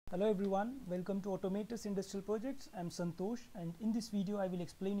Hello everyone, welcome to Automators Industrial Projects. I'm Santosh, and in this video I will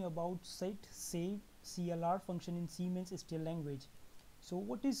explain you about set, save, CLR function in Siemens STL language. So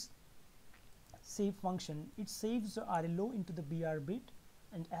what is save function? It saves the RLO into the BR bit,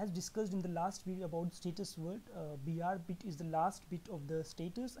 and as discussed in the last video about status word, BR bit is the last bit of the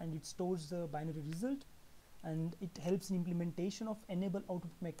status and it stores the binary result, and it helps in implementation of enable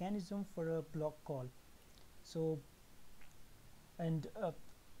output mechanism for a block call. So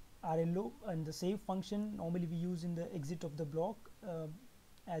RLO and the save function normally we use in the exit of the block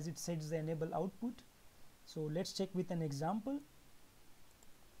as it sets the enable output. So let's check with an example.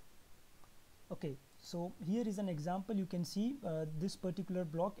 Okay, so here is an example. You can see this particular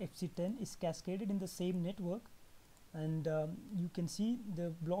block FC10 is cascaded in the same network, and you can see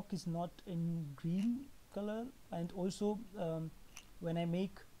the block is not in green color, and also when I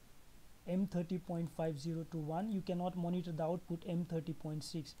make M30.50 to 1, you cannot monitor the output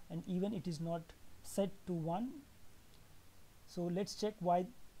M30.6, and even it is not set to 1. So let's check why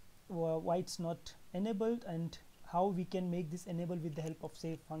it's not enabled and how we can make this enable with the help of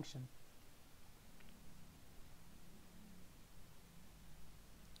save function.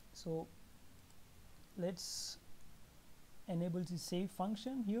 So let's enable the save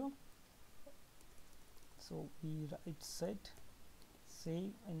function here. So we write set,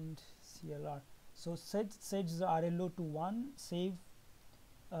 save, and CLR. So set sets the RLO to 1, save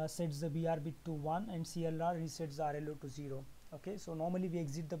sets the BR bit to 1, and CLR resets the RLO to 0. Okay, so normally we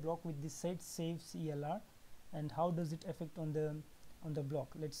exit the block with this set, save, CLR, and how does it affect on the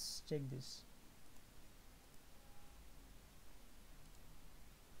block? Let's check this.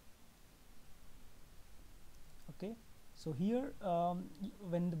 Okay, so here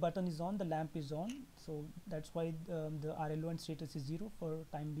when the button is on, the lamp is on, so that's why the RLO and status is 0 for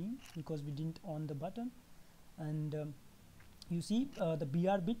time being, because we didn't on the button. And you see the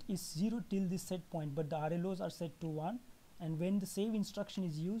BR bit is 0 till this set point, but the RLOs are set to 1, and when the save instruction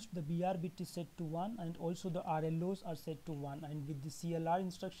is used, the BR bit is set to 1 and also the RLOs are set to 1, and with the CLR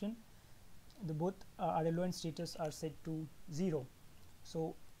instruction the both RLO and status are set to 0.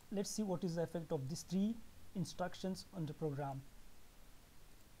 So let's see what is the effect of these three instructions on the program.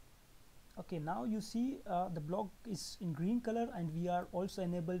 Okay, now you see the block is in green color, and we are also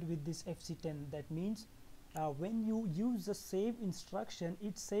enabled with this FC10. That means when you use the save instruction,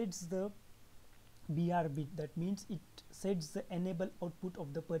 it sets the BR bit. That means it sets the enable output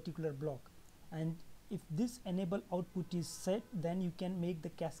of the particular block, and if this enable output is set, then you can make the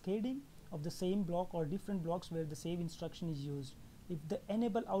cascading of the same block or different blocks where the save instruction is used. If the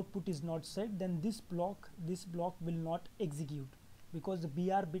enable output is not set, then this block will not execute, because the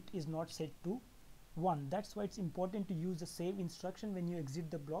BR bit is not set to 1. That's why it's important to use the save instruction when you exit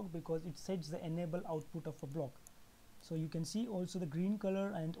the block, because it sets the enable output of a block. So you can see also the green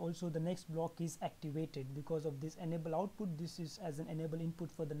color, and also the next block is activated because of this enable output. This is as an enable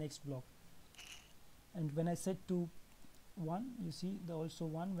input for the next block. And when I set to 1, you see the also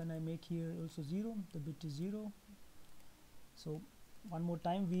 1. When I make here also 0, the bit is 0. So one more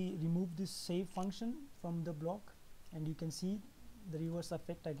time we remove this save function from the block, and you can see the reverse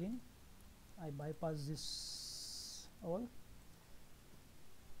effect again. I bypass this all.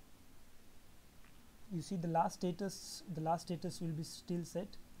 You see the last status will be still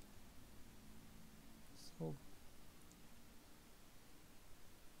set. So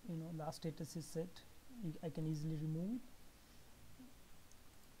last status is set. I can easily remove it.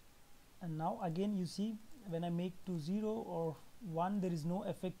 And now again you see when I make to 0 or 1, there is no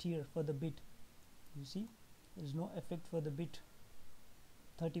effect here for the bit. You see there is no effect for the bit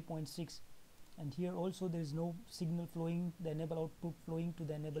 30.6, and here also there is no signal flowing, the enable output flowing to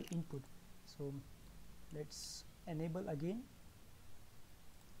the enable input. So let's enable again.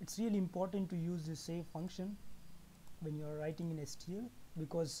 It's really important to use the save function when you are writing in STL,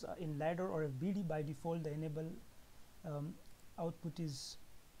 because in ladder or FBD by default the enable output is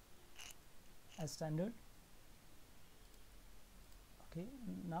as standard. Okay,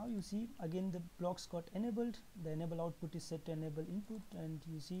 now you see again the blocks got enabled, the enable output is set to enable input, and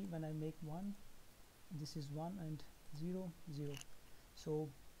you see when I make 1, this is 1, and 0, 0. So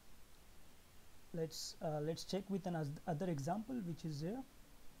let's check with another example which is there.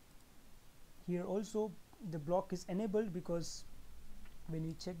 Here also the block is enabled, because when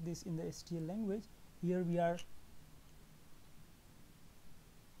you check this in the STL language, here we are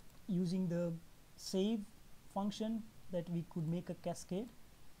using the save function that we could make a cascade,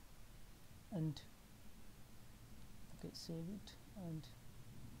 and okay, save it and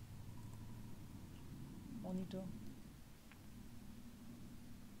monitor.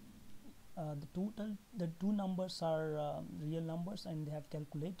 the two numbers are real numbers and they have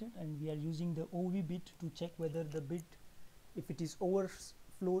calculated, and we are using the OV bit to check whether the bit, if it is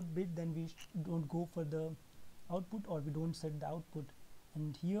overflowed bit, then we don't go for the output, or we don't set the output.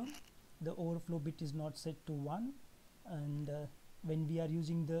 And here the overflow bit is not set to 1, and when we are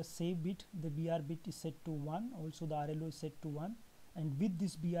using the save bit, the BR bit is set to 1, also the RLO is set to 1, and with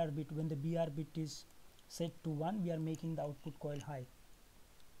this BR bit, when the BR bit is set to 1, we are making the output coil high.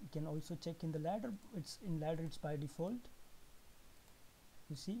 You can also check in the ladder, it's in ladder, it's by default.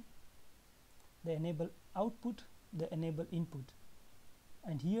 You see the enable output, the enable input,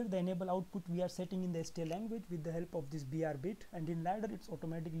 and here the enable output we are setting in the STL language with the help of this BR bit, and in ladder it's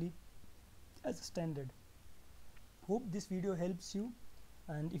automatically as a standard. Hope this video helps you,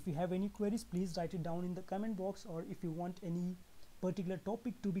 and if you have any queries, please write it down in the comment box, or if you want any particular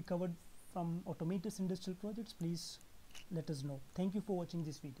topic to be covered from automators industrial projects, please let us know. Thank you for watching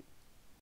this video.